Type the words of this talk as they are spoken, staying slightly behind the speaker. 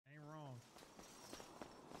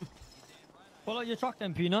Pull out your truck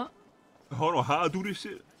then, Peanut. Hold on, how I do this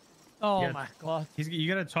shit? Oh Yeah. my god. You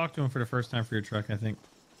gotta talk to him for the first time for your truck, I think.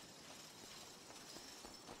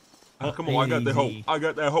 Oh, come on, I got that hope. Easy. I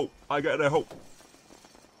got that hope. I got that hope.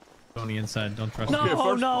 Go on the inside. Don't trust No, me. Okay,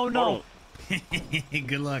 first, no, hold no. on.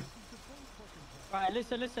 Good luck. Right,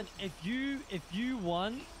 listen. If you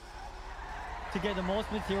want to get the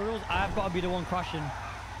most materials, I've got to be the one crushing.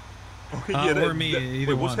 Okay, yeah, or me,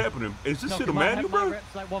 either wait, what's one. happening? Is this No, shit a 'cause my manual, bro?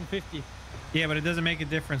 rep's like 150. Yeah, but it doesn't make a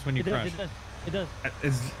difference when you It does, crush. it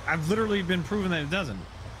does. I've literally been proven that it doesn't.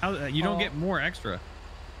 You don't get more extra.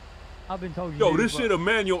 I've been told you. Yo, do, this but- shit a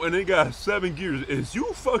manual and it got 7 gears. Is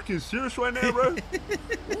you fucking serious right now, bro?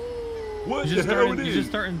 What the hell it You is? just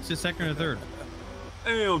starting to second or third.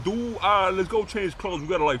 Damn, dude. All right, let's go change clothes. We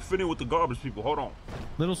gotta like fit in with the garbage people. Hold on.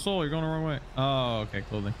 Little soul, you're going the wrong way. Oh, okay,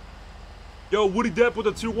 clothing. Yo, Woody Depp with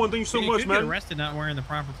the tier 1. Thank you so You much, could man. get arrested not wearing the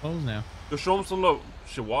proper clothes now. Yo, show him some love.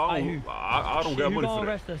 Shit, wow. Aye, I don't got money for that.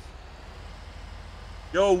 Arrest us?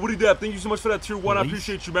 Yo, Woody Depp, thank you so much for that tier 1. I Police?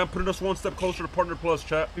 appreciate you, man. Putting us one step closer to Partner Plus,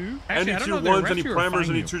 chat. Actually, Any I don't tier know if they 1s, arrest any you or primers,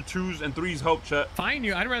 fine any you. tier 2s and 3s help, chat. Fine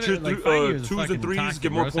you. I'd rather Tier like three- fine you as a 2s and fucking 3s taxi, get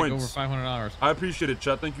bro. more It's like points. over $500. I appreciate it,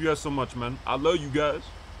 chat. Thank you guys so much, man. I love you guys.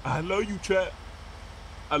 I love you, chat.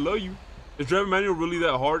 I love you. Is driving manual really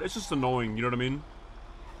that hard? It's just annoying, you know what I mean?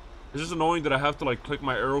 It's just annoying that I have to like click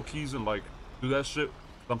my arrow keys and like do that shit.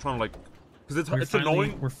 I'm trying to like, cause it's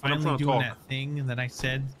annoying. We're when I'm finally trying to doing talk. that thing that I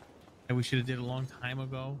said that we should have did a long time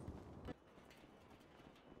ago.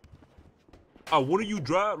 What do you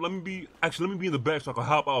drive? Let me be in the back so I can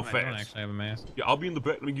hop out I fast. don't actually have a mask. Yeah, I'll be in the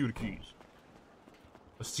back. Let me give you the keys.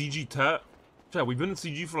 A CG tap. Chat, we've been in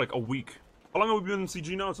CG for like a week. How long have we been in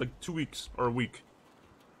CG now? It's like 2 weeks or a week.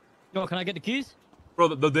 Yo, can I get the keys?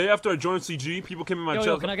 Bro, the day after I joined CG, people came in my Yo,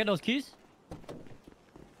 chat. can I get those keys? Here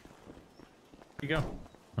you go.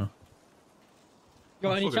 Huh.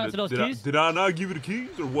 Yo, any chance of those keys? Did I not give you the keys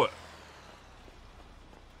or what?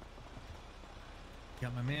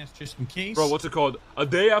 Got my mask just in case. Bro, what's it called? A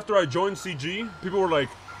day after I joined CG, people were like,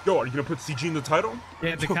 yo, are you gonna put CG in the title?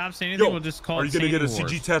 Yeah, if the Yo, cops say anything, we'll just call are it you gonna get a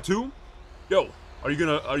Sandy CG Wars. tattoo? Yo, are you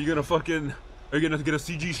gonna get a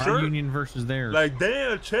CG Our shirt? union versus theirs. Like,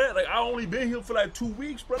 damn, chat, like, I only been here for like 2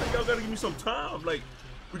 weeks, brother. Y'all gotta give me some time. Like,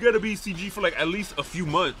 we gotta be CG for like at least a few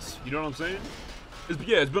months. You know what I'm saying?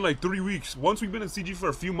 It's been like 3 weeks. Once we've been in CG for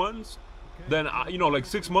a few months, then like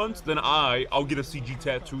 6 months, then I'll get a CG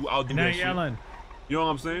tattoo. I'll do now that shit. yelling. You know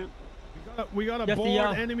what I'm saying? We got a Yes, board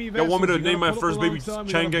yeah. enemy Y'all vessels. want me to You gotta name my pull up first baby alongside,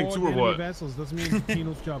 we Chang got a Gang board 2 or enemy what? Vessels. That's me and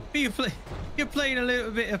Tino's job. You're playing a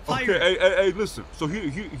little bit of Okay, pirate. hey, listen. So here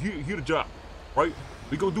the job, right?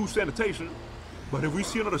 We gonna do sanitation, but if we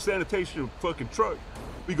see another sanitation fucking truck,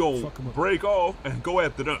 we gonna Fuck 'em up. break off and go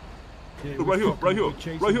after them. Yeah, Look, we right here, fucking- right here, we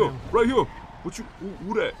chasing right here, them. right here. What you?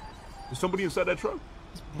 Who that? Is somebody inside that truck?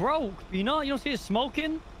 It's broke. You know, you don't see it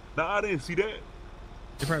smoking. Nah, I didn't see that.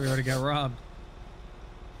 They probably already got robbed.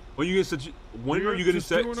 When you get such, when are you getting Just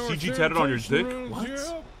set doing our CG tatted on your dick? sanitation What? runs,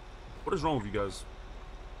 yeah. What is wrong with you guys?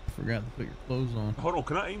 Forgot to put your clothes on. Hold on,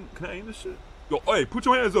 can I aim this shit? Yo, hey, put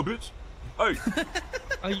your hands up, bitch. Hey,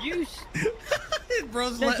 Are you?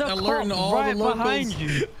 Bro's There's a alerting cop all right the locals. behind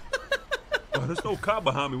you. there's no cop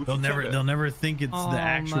behind me. What They'll you talking never about? think it's Oh, the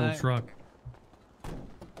actual my. truck.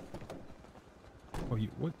 Oh, you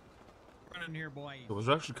what? Run in here, boy. Yo, was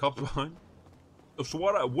there actually cops behind? Yo, so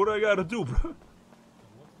what I gotta do, bro?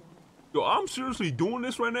 Yo, I'm seriously doing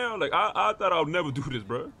this right now? Like, I thought I'd never do this,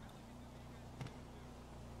 bro.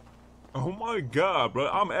 Oh my god, bro.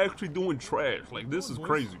 I'm actually doing trash. Like, this is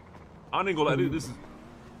crazy. I ain't gonna lie, this is...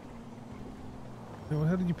 Yo,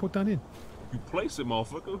 how did you put that in? You place it,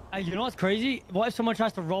 motherfucker. Hey, you know what's crazy? What if someone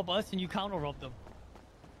tries to rob us and you counter rob them?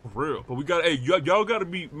 For real. But we gotta, hey, y'all gotta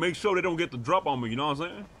make sure they don't get the drop on me, you know what I'm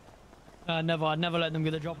saying? I'd never let them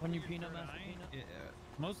get a drop on you, Peanut Man.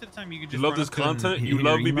 Most of the time, you could You just. love run this up to them and content? hit You your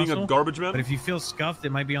love me E being a muscle, garbage man? But if you feel scuffed,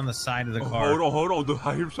 it might be on the side of the car. Hold on.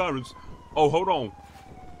 I hear sirens. Oh, hold on.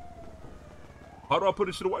 How do I put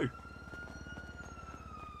this shit away?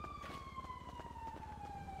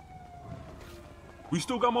 We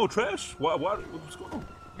still got more trash? Why, what's going on?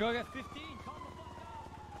 Yo, I got 15. Calm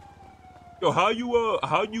the fuck Yo,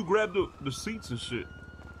 how you grab the seats and shit?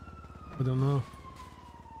 I don't know.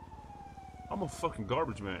 I'm a fucking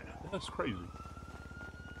garbage man. That's crazy.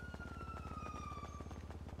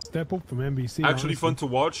 Step up from NBC. Actually honestly. fun to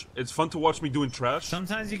watch. It's fun to watch me doing trash.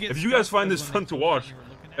 Sometimes you get. If you guys scuffed find when this they fun to told you watch, you were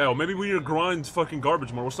looking at hell, it. maybe we need to grind fucking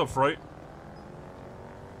garbage more. What's up, Fright?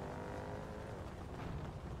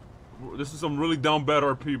 This is some really down bad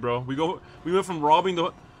RP, bro. We went from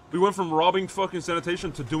robbing fucking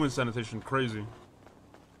sanitation to doing sanitation. Crazy.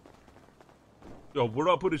 Yo, where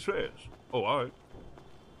do I put this trash? Oh, alright.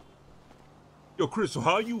 Yo, Chris, so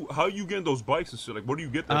how you getting those bikes and shit? Like, where do you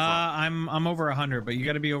get that from? I'm over 100, but you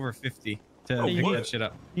got to be over 50 to Oh, pick what? that shit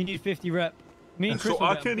up. You need 50 rep. Me and Chris So will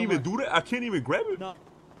I get can't them, even don't do that. I can't even grab it. worry. No.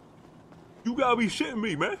 You gotta be shitting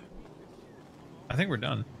me, man. I think we're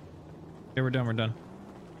done. Yeah, we're done. We're done.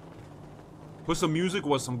 Put some music.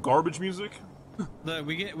 What? Some garbage music? Look,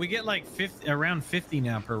 we get like around 50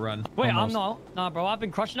 now per run. Wait, almost. I'm not. Nah, bro. I've been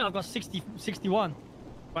crushing it. I've got 60, 61.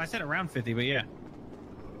 Well, I said around 50, but yeah.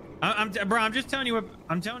 Bro, I'm just telling you what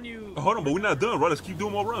I'm telling you. Hold on, but we're not done, right? Let's keep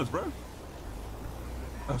doing more runs, bro.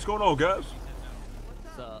 What's going on, guys?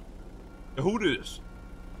 What's up? Hey, who this?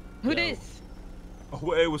 Who this?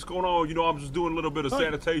 Oh, hey, what's going on? You know, I'm just doing a little bit of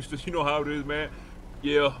sanitation. You know how it is, man.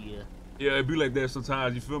 Yeah. Yeah, it be like that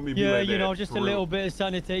sometimes. You feel me? It be Yeah, like you that, know, just for a real. little bit of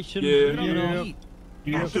sanitation. Yeah. You know.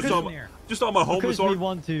 Yeah, Just on my homeless Because we art.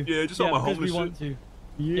 want to. Yeah, just on my because homeless we want shit.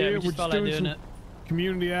 to. yeah, we we're just just felt like doing doing some it.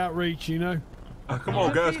 community outreach, you know. Come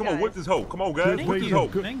on, guys. Come on, whip this hoe. Come on, guys. Good Whip this people, hoe.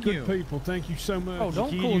 good, Thank good you. people. Thank you so much. Oh, don't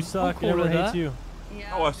Key, call you don't suck. call Everyone her hates that. you.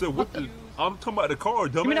 Yeah. Oh, I said whip this. I'm talking about the car,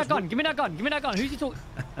 dumbass. Give me that gun. Give me that gun. Give me that gun. Who's he talking?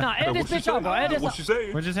 Nah, air this What she bitch out, bro. Air say? this What out. she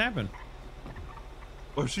say? What just happened?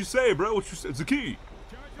 What she say, bro? What you say? It's a key.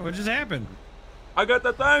 What just happened? I got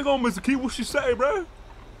that thing on, Mr. Key. What she say, bro?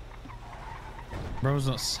 Bro's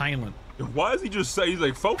not silent. Why is he just say he's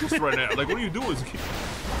like focused right now? Like, what are you doing, Mr. Key?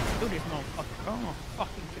 Kill this motherfucker. Oh,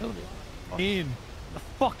 fucking kill this. In. The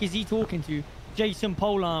fuck is he talking to? Jason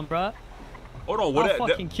Polan, bro. Hold on, I'll what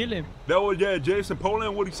fucking kill him. that was Jason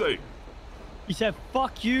Poland. What'd he say? He said,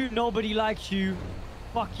 fuck you, nobody likes you.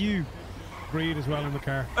 Fuck you. Breed as well in the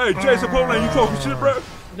car. Hey, Jason Poland, you talking shit, bro?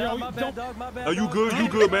 No, Yo, my don't- bad, dog. My bad. Are you dog. good? You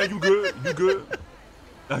good, man? You good? You good?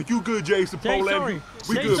 You good, Jason Jay, Poland? sorry.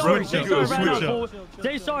 We Jay, good, bro. sorry. We Jay, good. sorry, We right good. now, Chill,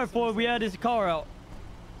 Jay, sorry for we had his car out.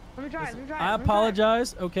 Let me try. Let me try. I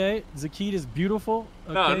apologize. Okay, Zakid is beautiful.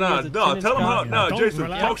 Okay, Nah, he nah, has a nah. 10-inch Tell him how. gun. Nah, Don't Jason,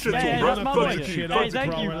 relax. talk shit to Hey, him, hey, bro. that's my Fuck boy. the key. Shit, Fuck Hey, the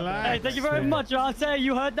thank key. you. Relax, Hey, thank you very man. much. I'll say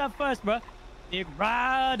you heard that first, bro. Big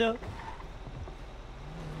rider.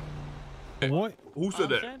 What? Who said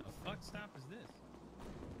that? What the fuck stop is this?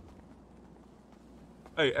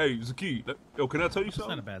 Hey, Zaki. Yo, can I tell you It's not a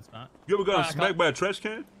something? bad spot. You ever gotten I smacked by a trash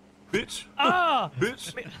can? Bitch. Ah!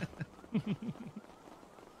 Bitch.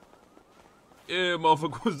 Yeah,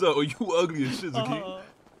 motherfucker, what's up? You ugly as shit, Zaki.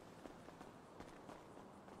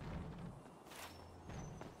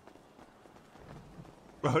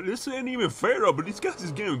 Bro, this ain't even fair though, but these guys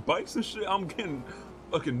is getting bikes and shit. I'm getting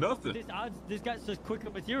fucking nothing. This guy's just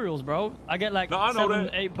quicker materials, bro. I get like No, I know 7,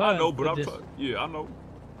 that. 8 per. I know, but I'm this. trying. Yeah, I know.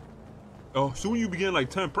 Oh, soon you begin like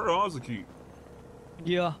 10 per, huh, Zaki?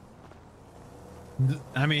 Yeah.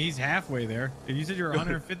 I mean, he's halfway there. And you said you're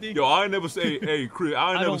 150? Yo, I ain't never say, hey, Chris, I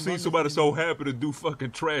ain't never don't seen run somebody this so happy to do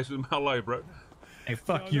fucking trash in my life, bro. Hey,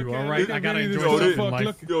 fuck Look you, at- all right? look I at gotta Vinny, enjoy this life in fuck, life.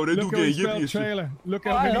 Look, Yo, they do look get how he yippy spelled and shit. trailer. Look Oh,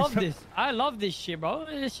 how I Vinny love spelled- this. I love this shit, bro.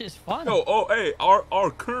 This shit's fun. Yo, oh, hey,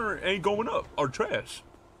 our current ain't going up. Our trash.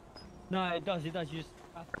 No, it does. It does. You just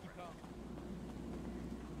have to keep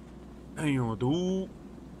going. Damn, dude.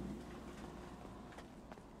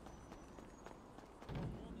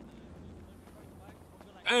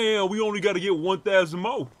 Damn, we only got to get 1,000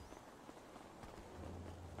 more.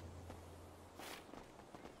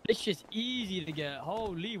 This shit's easy to get.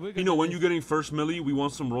 Holy, we're gonna You know, when do you this. getting first milli, we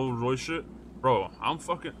want some Rolls Royce shit. Bro, I'm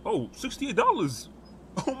fucking, oh, $68.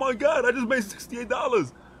 Oh my God, I just made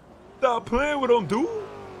 $68. Stop playing with them, dude.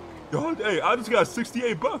 Yo, hey, I just got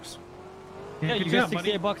 68 bucks. Yeah, you Good get job, buddy.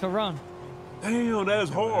 68 bucks a run. Damn, that's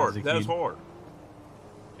hard. Zaki. That's hard.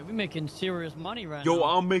 Yeah, we making serious money right Yo, now.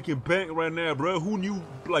 I'm making bank right now, bro. Who knew,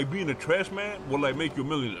 like, being a trash man will, like, make you a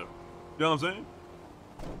millionaire? You know what I'm saying?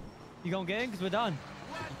 You gonna get in? Because we're done.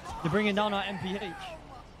 You're bringing down our MPH.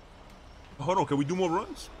 Hold on, can we do more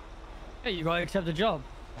runs? Hey, you gotta accept the job.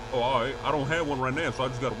 Oh, all right. I don't have one right now, so I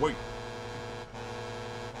just gotta wait.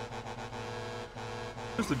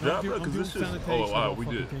 Just a job, bro, I'm because doing this is. sanitation Oh, wow, of we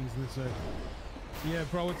fucking did. things in this, yeah,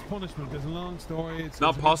 bro, it's punishment. There's a long story. It's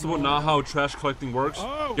Not a bit possible, long. not how trash collecting works.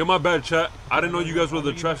 Oh! Yo, my bad, chat. I didn't know you guys were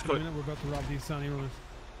the I'll trash bring collector. it back in a minute. We're about to rob these sunny runners.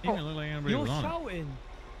 He didn't look like anybody You're was on it. shouting.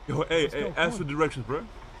 Yo, hey, Let's hey, go, ask come for on. directions, bro.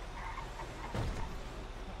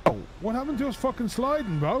 Oh, what happened to us fucking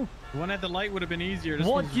sliding, bro? The one at the light would have been easier. This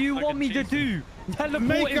What one's do you fucking want me to chasing. do? Teleport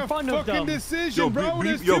Make in a front of fucking them. decision, Yo, bro. beep,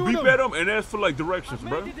 There's beep, yo, two of beep them. at them and ask for, like, directions, I've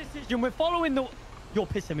bro. made the decision. We're following the... You're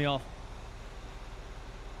pissing me off.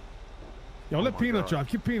 Yo, let my Peanut God. drop.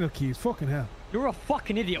 Keep Peanut keys. Fucking hell. You're a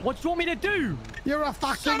fucking idiot. What do you want me to do? You're a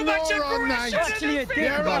fucking moron, mate. You're actually a dick,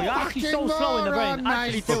 You're bro. a You're actually so fucking slow in the brain. moron,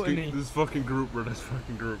 Actually mate. tilting me. This fucking group, bro. This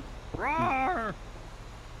fucking group. Roar!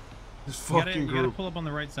 This You gotta, fucking you gotta group. pull up on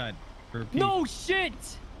the right side. For Pete. No shit.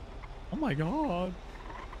 Oh my god.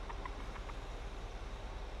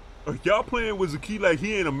 Y'all playing with Zaki like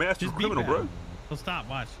he ain't a master Just criminal, beep bro. at him. So stop.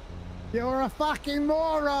 Watch. You're a fucking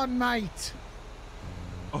moron, mate.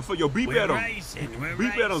 Oh, yo, beep We're at him. racing. We're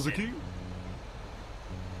Beep at him, racing. Zaki.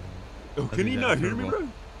 Yo, can he not hear me, bro?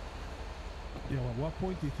 Yo, at what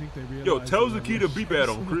point do you think they realize? Yo, tell that Zaki we're to beep at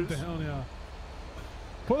him, chasing Chris. Down, yeah.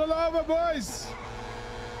 Pull it over, boys.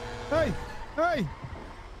 Hey, hey.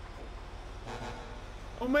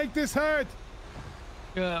 Don't make this hard.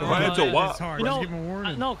 Right into what? It's hard. You Just know, give him a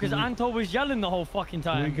warning. no, because Anto was yelling the whole fucking We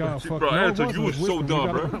time. got Shit, fucking. bro, No, Anto, it you was wasn't. so Listen, dumb, we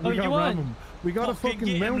gotta, bro. Oh, We you gotta won. ram him. We gotta Fucking fucking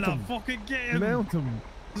get him mount now. him. Fucking get him. Mount him.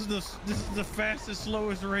 This is the fastest,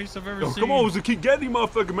 slowest race I've ever Yo, seen. come on, Zaki, get him,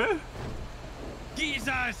 motherfucker, man.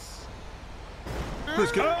 Jesus.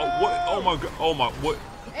 Chris, can, oh, what? Oh my god. Oh my, what?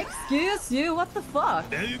 Excuse you, what the fuck?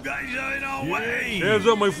 You guys are in our way. Hands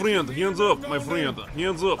up, my friend. Hands up, my friend.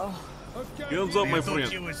 Hands up. Okay. Hands up, my I thought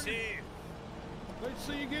friend. you was safe. Let's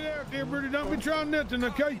see you get out there, brother. Don't be trying nothing,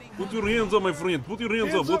 okay? Put your hands up, my friend. Put your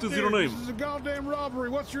hands up. What is there. your This name? is a goddamn robbery.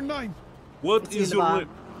 What's your name? What is your Ilva. name?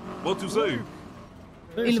 What you say?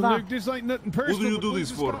 Listen, Ilva. Luke, this ain't nothing personal. you but do we this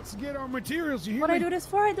just for? got to get our materials, you hear What me? I do this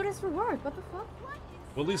for? I do this for work. What the fuck?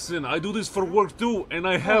 Well, listen, I do this for work too, and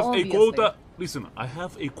I have a obviously. quota. Listen, I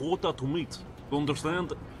have a quota to meet. You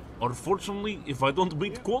understand? Unfortunately, if I don't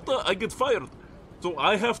meet quota, I get fired. So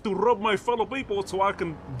I have to rob my fellow people so I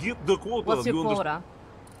can get the quota. What's your You understand?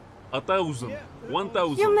 quota? 1,000.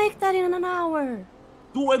 1,000. You make that in an hour.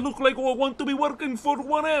 Do I look like I want to be working for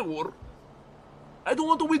 1 hour? I don't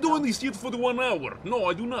want to be doing this shit for the 1 hour. No,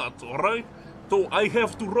 I do not, alright? So I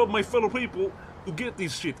have to rob my fellow people to get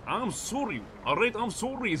this shit. I'm sorry, alright? I'm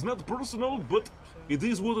sorry. It's not personal, but it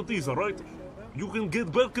is what it is, alright? You can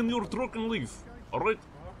get back in your truck and leave, alright?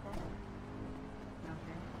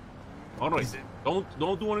 Alright.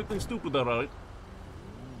 Don't do anything stupid, alright?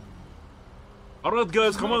 Alright,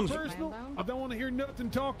 guys, come on. Personal. I don't want to hear nothing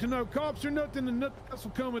talk to no cops or nothing, and nothing else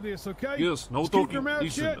will come of this, okay? Yes, no Just keep talking. your mouth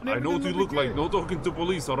Listen, shut and I know what you everything will look be like. good. No talking to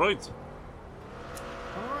police, alright?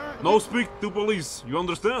 All right. No speak to police. You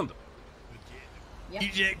understand? You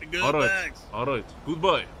check the good Alright. bags. Alright.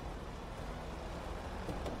 Goodbye.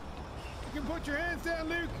 You can put your hands down,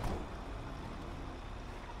 Luke.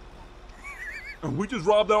 And we just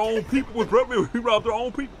robbed our own people with Brett. We robbed our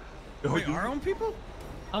own people. Wait, our own people?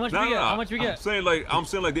 How much Nah, we get? nah, How much we I'm get? saying like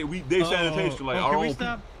they sanitation like our can own we people.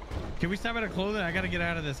 stop? Can we stop at a clothing? I gotta get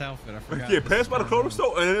out of this outfit. I forgot. Yeah, pass by the clothing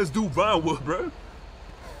store and let's do Vinewood, bro.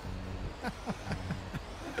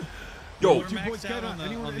 Yo, We're Two maxed boys, out get on the-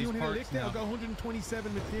 anyone on these here parts licked out? now. I've got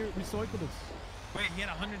 127 material recyclables Wait, he had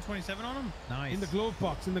 127 on him? Nice. in the glove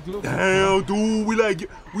box. In the glove box. damn, dude, we like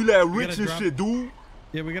rich and drop- shit, dude.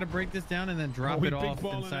 Yeah, we gotta break this down and then drop we it big off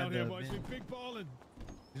balling inside out here, the boys. bin. We big balling.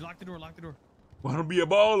 Lock the door, lock the door. Wanna be a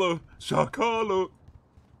baller, Shakala.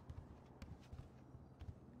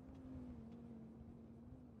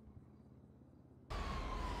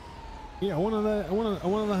 Yeah, I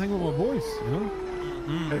wanna hang with my boys, you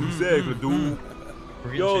know. Exactly, dude.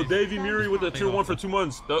 We're Yo, getting chased. Davey Murray with the tier 1 for 2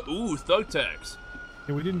 months. Ooh, thug tax.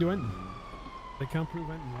 Yeah, we didn't do anything. They can't prove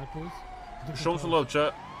anything, right, boys? Different Show 'em some cause. love,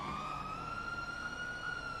 chat.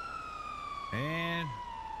 And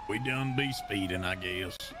we done be speeding, I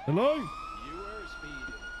guess. Hello.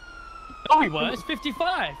 No, we were. It's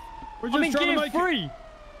 55. We're I'm just in trying to gear make 3.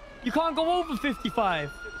 You can't go over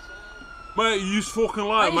 55. Man, you just fucking I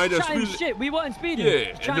lying, man. was That's chatting really... shit. We weren't speeding. Yeah, Just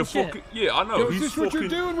and chatting the shit. fucking... Yeah, I know. Yo, is He's this what you're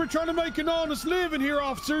fucking... doing? We're trying to make an honest living here,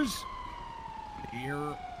 officers. Here,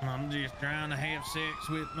 I'm just trying to have sex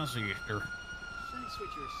with my sister. Sex with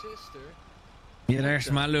your sister? Yeah, that's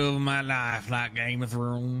my love of my life, like Game of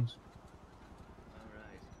Thrones.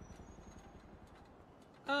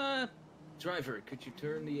 Alright. Driver, could you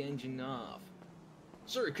turn the engine off?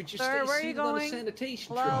 Sir, could you Sir, stay where are you seated on the going?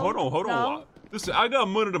 sanitation Hello? truck? Hold on. No. Listen, I got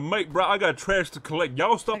money to make, bro. I got trash to collect.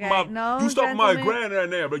 Y'all stop Okay, my... no, you stop my gentlemen. grind right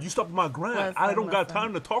now, bro. You stop my grind. I Listen, don't got listen.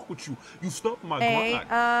 time to talk with you. You stop my Hey,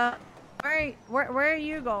 grind. where are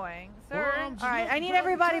you going, sir? Well, I'm just All right, I looking need for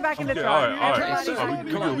everybody back in the Okay, truck. all right. Everybody Sorry, back in the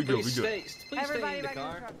we truck. good, we good. Please stay Everybody in the back in the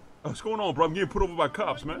car. truck. What's going on, bro? I'm getting put over by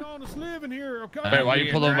cops, man. Making an honest living here, okay? Wait, why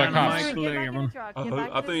you pulled over by Get cops? back in the truck. Get back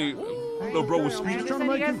I in the think truck. little bro was I speeding. trying to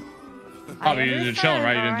make understand him- Probably you're just chilling,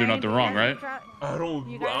 right? You didn't do alright? nothing wrong, You guys right? tra- I don't...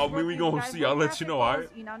 you guys I mean, work- we you gonna guys see. I'll work let you traffic know, laws. alright?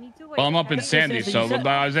 You don't need to Well, I'm wait, up in okay? Sandy, so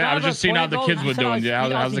I was just seeing how the kids were doing. Yeah,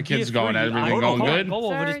 how's the kids going? Everything going good? Go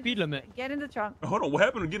over the Sir, speed limit. Get in the trunk. Hold on, what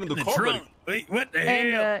happened to getting in the car? Trunk. Wait, what the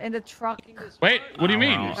hell? In the truck. Wait, what do you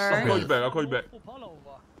mean? I'll call you back. I'll call you back. Pull over.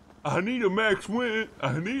 I need a max win.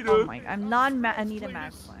 I need Oh a... my! I'm not Anita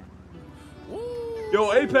Maxwell.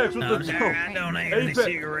 Yo, Apex with No, the sir, I don't have any Apex.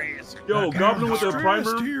 cigarettes. Yo, Goblin with the Stressed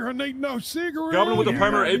primer. here, I need no cigarettes. Goblin with the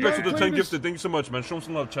primer. Yeah, Apex with the 10 Cletus. gifted. Thank you so much, man. Show him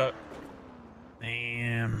some love, chat.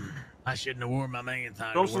 Damn, I shouldn't have worn my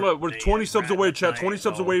marathon. Show him some love. We're 20 subs away, chat. 20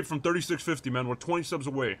 subs away from 3650, man. We're 20 subs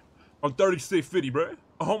away from 3650, bro.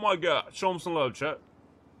 Oh my god. Show him some love, chat.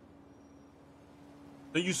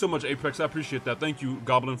 Thank you so much, Apex. I appreciate that. Thank you,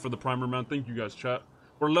 Goblin, for the primer, man. Thank you guys, chat.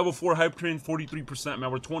 We're level 4 hype train, 43%,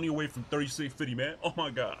 man. We're 20 away from 3650, man. Oh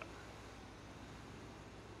my god.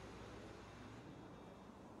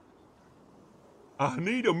 I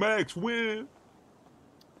need a max win.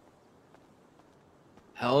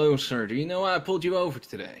 Hello, sir. Do you know why I pulled you over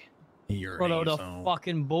today? You're Bro, the asshole.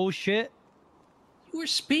 fucking bullshit. You were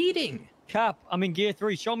speeding. Cap, I'm in gear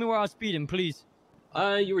 3. Show me where I was speeding, please.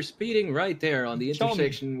 You were speeding right there on the Show me.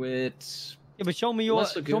 intersection with. Yeah, but show me your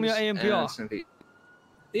AMPR.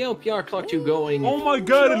 The LPR clocked you going. Oh my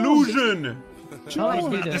god, Illusion! How I He was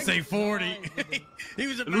speed about to it? say 40. He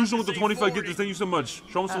was about Illusion to with the say 25 40. gifted. Thank you so much.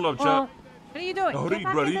 Show him some love, Well, chat. what are you doing? No, Get these,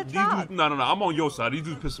 back bro, in these the dudes, truck. no, I'm on your side. These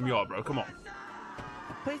dudes pissing me off, bro. Come on.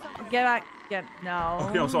 Please don't get back. No.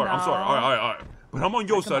 Okay, I'm sorry. No. All right. But I'm on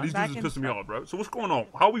your Come side. on, These back dudes in is pissing me truck. off, bro. So what's going on?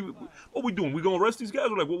 What we doing? We gonna arrest these guys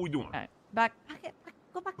or like what we doing? Alright, back.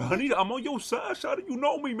 Go back. But Anita, I'm on your side, Shawty. You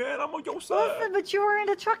know me, man. I'm on your side. Listen, but you were in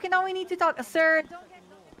the truck and now we need to talk. Sir,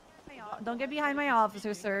 don't get behind my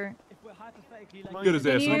officer, sir. Get his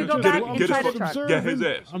ass. Can you nigga. go back Get his inside the fuck- truck? Get his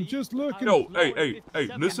ass. I'm just looking. Yo, hey,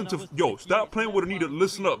 listen to, stop playing with Anita.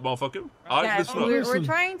 Listen up, motherfucker. All right, Yeah, listen up. we're Listen.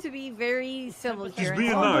 trying to be very civil here.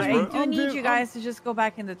 being and nice, I bro. do I'm need being- you guys to just go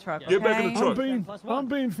back in the truck. Get back in the okay? truck. I'm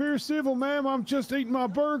being fierce civil, ma'am. I'm just eating my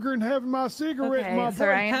burger and having my cigarette in my Okay,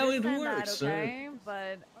 sir, I break. How it understand works, that, okay?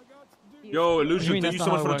 But Yo, Illusion, mean thank you that's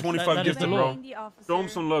so not much how for it the works? 25 That is gifted, the bro. law. Show 'em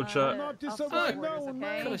some love, chat. Not just Officer about orders, knowing, okay?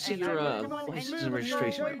 man. Can I see And your, everyone license and and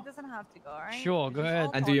registration? It doesn't have to go, alright? Sure, go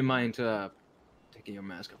ahead. And do you mind taking your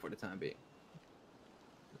mask off for the time being?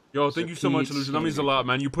 Yo, thank you so much, Pete Illusion. That means a lot,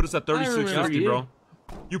 man. You put us at I remember 3650, you. bro.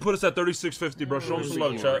 You put us at 3650, bro. Show him some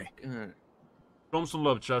love, chat. God. Show him some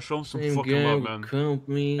love, chat. Show him some Same fucking guy love, with man.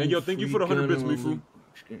 company, And yo, thank you for the 100 bits, free Mifu.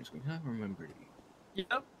 gun. I remember you.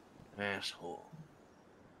 Yep. Asshole.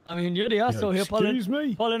 I mean, you're the asshole here Excuse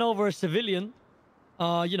me. pulling over a civilian.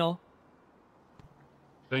 You know.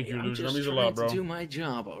 Thank you, I'm Illusion. That just means a trying lot, bro. to do my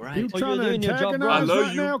job, all right? You Oh, trying you're to doing your job, bro. I antagonize love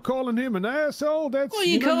right you. now, calling him an asshole? That's Well,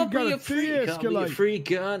 you know, called gotta me a free, you called me a de-escalate. free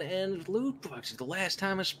gun and loot box. The last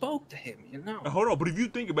time I spoke to him, you know. Hold on, but if you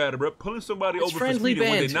think about it, bro, pulling somebody It's over for friendly speeding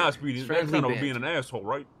when they're banter. not It's speeding, that's friendly kind of banter. being an asshole,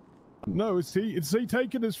 right? No, is he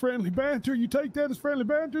taking his friendly banter? You take that as friendly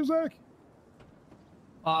banter, Zach?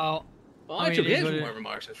 Well, I, I mean, took it is his what it-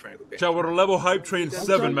 remarks as frankly bad. Chat, we're a level hype train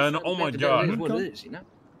 7, man. Oh my That is god. what it is, you know.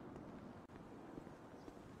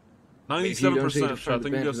 97%, chat.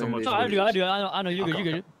 Thank you guys so much. No, I do. I know. You good. You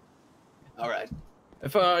good. All right.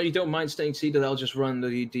 If you don't mind staying seated, I'll just run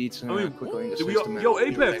the deeds I mean, quickly in the do we- system. and yo, I'll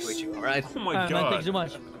be back Apex. with you, all right? Oh my Alright, man, thanks so god.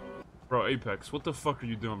 much. Bro, Apex, what the fuck are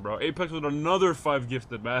you doing, bro? Apex with another 5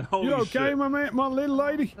 gifted, man. Holy You okay, shit. my man, my little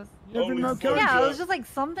lady? Everything Holy okay? fuck. Yeah, Yeah. it was just like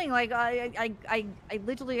something like I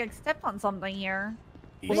literally like stepped on something here.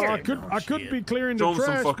 Well, I Weird. could be clearing Show the 'em some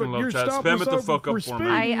trash, fucking but love, you're chat. stopping Spam us it the over fuck up for for me.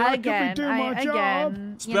 speeding. I could be Again, doing my job. you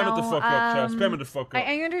Spam it the know, fuck up, chat. Spam it the fuck up.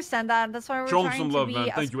 I understand that. That's why we're Show 'em trying some to love, be man.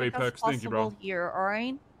 as Thank you, quick as Apex. Thank you, bro. possible here, all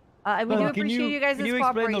right? We do Can appreciate you you guys' can you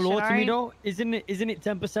explain the cooperation, law to me all right? though? Isn't it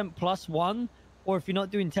 10% plus 1? Or if you're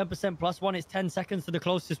not doing 10% plus 1, it's 10 seconds to the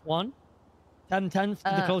closest one. 10 tenths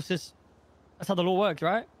to the closest. That's how the law works,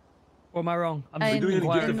 right? Or am I wrong? I'm Are you doing any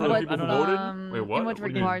inquiring. gifted for the people who voted? Wait, what? In What what do you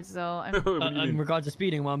mean? regards, though? What do you In mean? regards to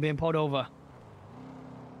speeding while I'm being pulled over.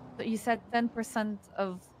 So you said 10%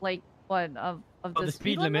 of like what of the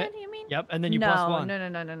speed limit. You mean? Yep, and then you no, plus 1.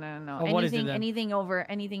 No. Oh, what is it anything, then?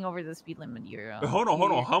 anything over the speed limit, you're. Hold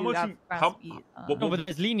on. How much have you- fast how- speed, No, but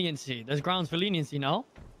there's leniency. There's grounds for leniency, no?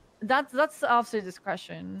 That's officer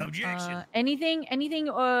discretion. Objection. Anything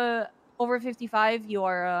over 55, you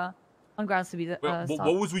are on grounds to be Wait, stopped.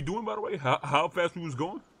 what was we doing, by the way? How fast we was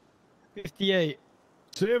going? 58.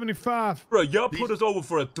 75. Bro, y'all put us over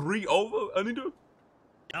for a 3 over, Anita?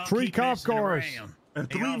 Y'all 3 keep cop messing cars. around.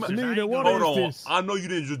 And Hey, 3 officers, man. I ain't Anita, what gonna- Hold on. this? I know you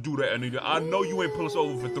didn't just do that, Anita. I know you ain't pull us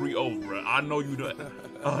over for 3 over, bro. I know you done.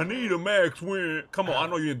 Anita Max win. Come on, I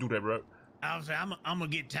know you didn't do that, bro. Officer, I'm gonna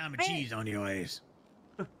get time of cheese on your ass.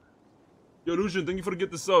 Yo, Lucian, thank you for the get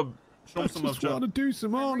the sub. Show I him some love, just want to chat. do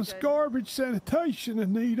some we're honest good. garbage sanitation,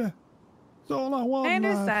 Anita. That's all I want I in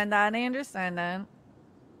life. understand that. I understand that.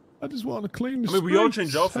 I just want to clean the I mean, we all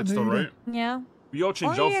streets, change outfits, though, Anita. right? Yeah. We all How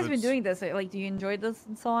change long have you outfits. guys been doing this? Like, do you enjoy this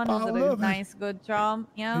and so on? I Is it a love it. nice, good job?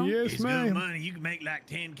 Yeah. Yes, It's good ma'am. money. You can make like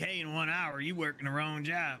 10K in 1 hour. You working the wrong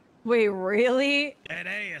job. Wait, really? That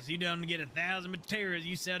ass, you done get 1,000 materials.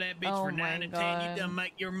 You sell that bitch Oh for my 9 to 10. God. You done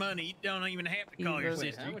make your money. You don't even have to call your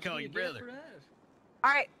Jesus. sister. You call your brother.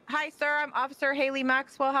 All right. Hi, sir. I'm Officer Haley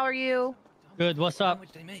Maxwell. How are you? Good. What's up?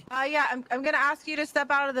 Yeah, I'm gonna ask you to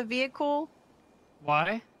step out of the vehicle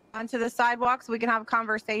Why? onto the sidewalk so we can have a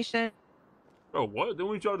conversation. Bro, what? Then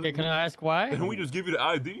we try to. Okay, can I ask why? Then we just give you the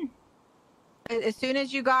ID? As soon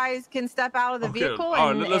as you guys can step out of the vehicle all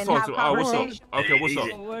right, and, let's and talk have to. What's up? conversation. Okay, what's up?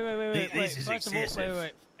 Wait. This is First of all, excessive.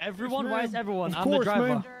 wait. Everyone, why is everyone? Of I'm the course, driver.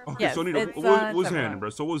 man. Okay, Yes, so Nita, it's, what's several. happening, bro?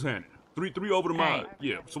 So what's happening? Three over the mod.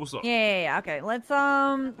 Yeah. So what's up? Yeah. Okay. Let's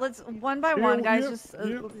one by one, guys. Yep, Just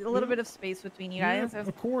yep, a little bit of space between you guys.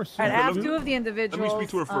 Of course. All right, I Okay, have let me- two of the individuals. speak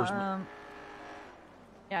to her first, man.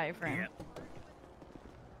 Yeah, your friend.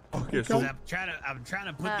 Okay, so I'm trying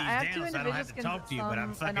to put I have these two down so I don't have to individuals. talk to you, but I'm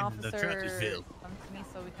An fucking the officer truck is filled. come to me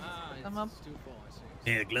so we can split them up.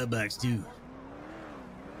 Yeah, the glove box too.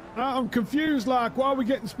 I'm confused. Like, why are we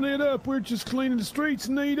getting split up? We're just cleaning the streets,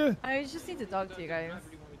 Nita. I just need to talk to you guys.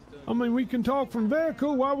 I mean, we can talk from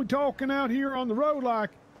vehicle. Why are we talking out here on the road? Like,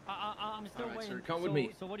 I'm still waiting. sir, come with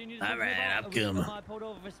me. So what do you need? All right, I'm coming.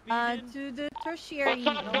 To the tertiary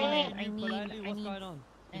unit, I need What's going on?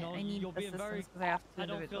 You know, you're being assistance very. because I have two I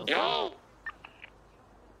don't feel. individuals.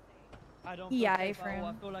 I don't feel Yeah, safe at all. friend.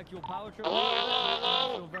 I feel like you're power tripping.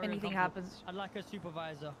 I feel very Anything uncomfortable. happens. I'd like a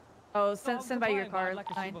supervisor. Oh, send by your fine, but car. I'd like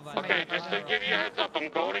a Fine. supervisor. Send by your Okay, just car. to give you a heads up, I'm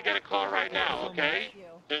going to get a car right now, okay?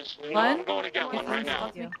 Just, you know, What? I'm going to get one right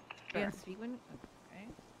now. You can speak when. Okay.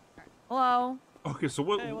 Hello. okay, so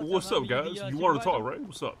Hey, what's up, man? guys? You You want to supervisor? talk, right?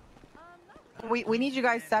 What's up? We need you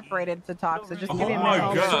guys separated to talk. So just Oh give me a my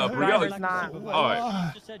minute. God, bro, y'all- It's not. All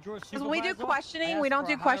right. Because when we do questioning, we don't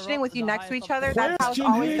do questioning with you next to each other. That's how it's question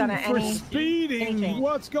always done him at for any. speeding. anything.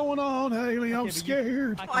 What's going on, Haley? I'm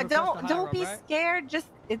scared. Don't be scared. Just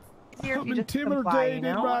it's easier if I'm you just comply. You intimidated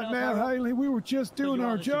know? right now, Haley. We were just doing you are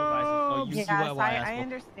our the supervisor, so jobs. you- Yes, I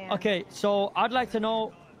understand. Okay, so I'd like to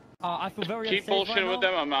know. I feel very Keep unsafe bullshitting right with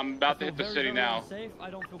now. them. I'm about to I hit feel the very, city very now. unsafe.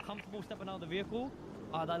 I don't feel comfortable stepping out of the vehicle.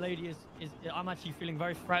 That lady is. I'm actually feeling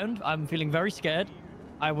very threatened. I'm feeling very scared.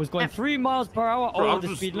 I was going 3 miles per hour Bro, over I'm the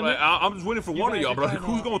just speed like, limit. I'm just waiting for You one of guys y'all, are bro. trying to-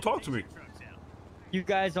 Who's gonna talk to me? You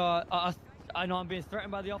guys are. I know I'm being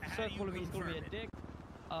threatened by the officer, calling me a dick.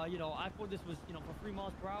 You know, I thought this was, you know, for 3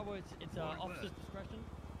 miles per hour. It's officer's discretion.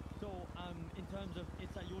 So, in terms of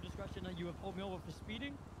it's at your discretion that you have pulled me over for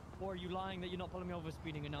speeding, or are you lying that you're not pulling me over for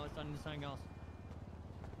speeding and now it's done into something else?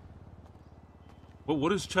 But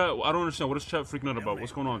what is chat? I don't understand. What is chat freaking out about?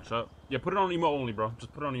 What's going on, chat? Yeah, put it on email only, bro.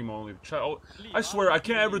 Just put it on email only. Chat. I swear, I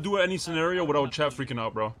can't ever do any scenario without chat freaking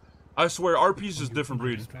out, bro. I swear, RP is just different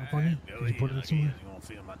breed. Can you put it in somewhere?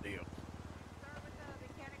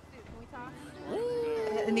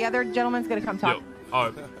 And the other gentleman's gonna come talk. Yo,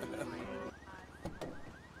 all right.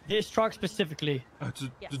 This truck specifically.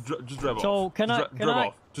 Just drive off. So can I drive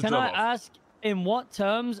off. Just can drive I off. ask in what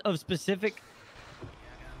terms of specific?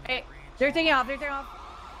 Hey, they're taking off. They're taking off.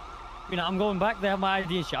 You know, I'm going back. They have my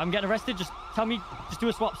ID and shit. I'm getting arrested. Just tell me. Just do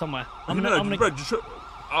a swap somewhere. I'm No, gonna. bro, just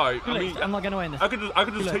all right. I mean, I'm not getting away in this. I could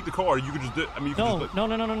just take the car. You could just. I mean, you could No,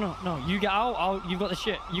 just. no. You get out. You've got the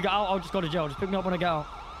shit. You get out. I'll just go to jail. Just pick me up when I get out.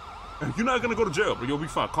 You're not gonna go to jail, but you'll be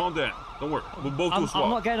fine. Calm down. Don't worry. We'll both do a swap. I'm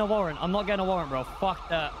not getting a warrant. I'm not getting a warrant, bro. Fuck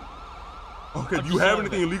that. Okay. I'm Do you just have out of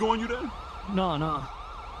anything it. illegal on you then? No.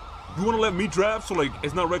 You want to let me drive so like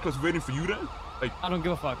it's not reckless evading for you then? Like I don't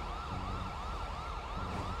give a fuck.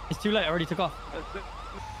 It's too late. I already took off.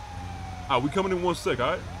 we coming in 1 sec,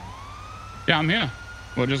 all right? Yeah, I'm here.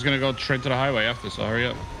 We're just gonna go straight to the highway after, so hurry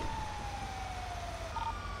up.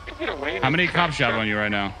 How many cops you have on you right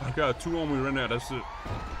now? I got 2 on me right now. That's it.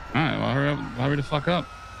 All right, well, hurry up. Hurry the fuck up.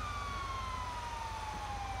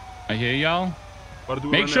 I hear y'all. About to do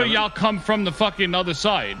it Make right sure now, y'all come from the fucking other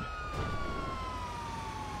side.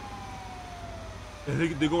 Yeah,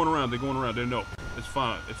 they're going around. They're going around. They know. It's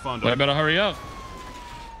fine. It's fine. But I better hurry up.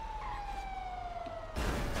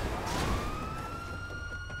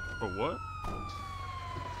 For what?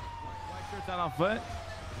 White shirts out on foot.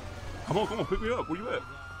 Come on. Pick me up. Where you at?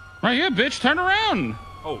 Right here, bitch. Turn around.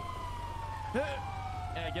 Oh.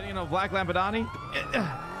 Yeah, getting in a black Lampadani.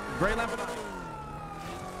 Gray Lampadani.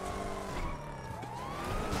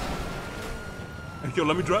 Hey, yo,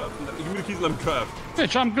 let me drive. Give me the keys. Let me drive.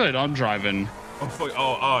 Bitch, I'm good. I'm driving. Oh fuck. Oh,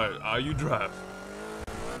 all right. You drive.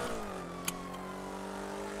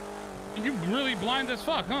 You really blind as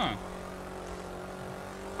fuck, huh?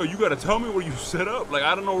 Oh, you gotta tell me where you set up. Like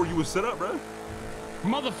I don't know where you was set up, bro.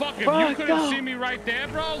 Motherfucker, you couldn't see me right there,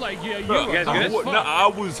 bro. Like, yeah, you Bro, guys good as fuck. I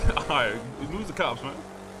was. Alright, lose the cops, man.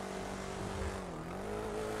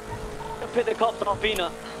 Pick the cops off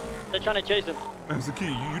Peanut. They're trying to chase him. That's the key.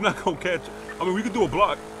 You're not gonna catch it. I mean, we could do a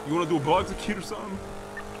block. You wanna do a block, Zaki, or something?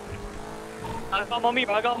 I got him on me,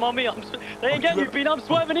 bro. I got him on me. They ain't getting you, Peanut. I'm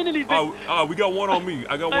swerving into these things. We got one on me.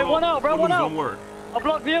 I got hey, one out, bro. One out. Don't worry. I'll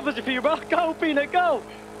block the others for you, bro. Go, Peanut, go.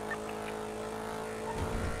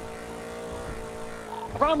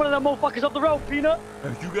 I ran one of them motherfuckers off the road, Peanut.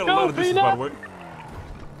 You got a lot of distance, by the way.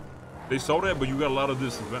 They saw that, but you got a lot of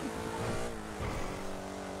distance, man.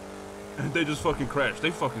 And they just fucking crashed.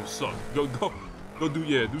 They fucking suck. Go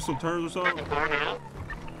do some turns or something.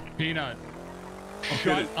 Peanut. Okay,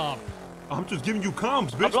 Shut up. I'm just giving you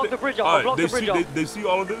comms, bitch. I'll block the bridge off. I'll block the bridge off. They see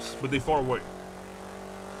all of this, but they far away.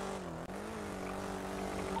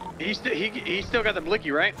 He still got the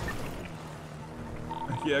blicky, right?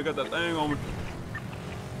 Yeah, I got that thing on me.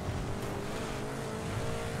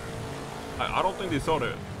 I don't think they saw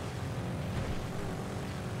that.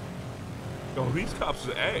 Yo, these cops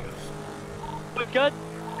is ass. We good?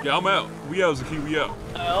 Yeah, I'm out. We out, Zaki. We out.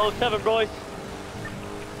 07, boys.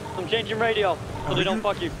 I'm changing radio so they don't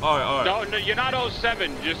fuck you. All right. No, you're not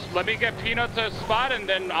 07. Just let me get Peanut to a spot and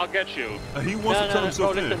then I'll get you. He wants to turn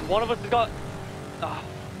himself in. Listen, one of us has got...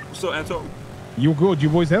 What's up, Anto? You good? You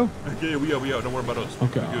boys out? Yeah, we out. Don't worry about us.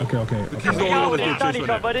 Okay. The key's the only one that's getting chased right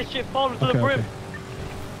now. But this shit falling to the brim.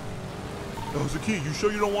 Yo, Zaki, you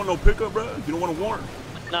sure you don't want no pickup, bro? You don't want a warrant?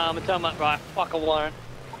 Nah, I'm gonna tell my right. Fuck a warrant.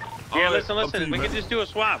 Yeah, right, listen. We can just do a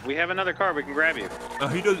swap. We have another car. We can grab you.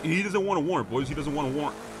 He doesn't want a warrant, boys. He doesn't want a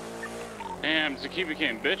warrant. Damn, Zaki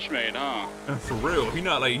became bitch made, huh? For real. He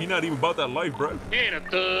not even about that life, bro. He ain't a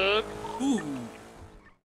thug. Ooh.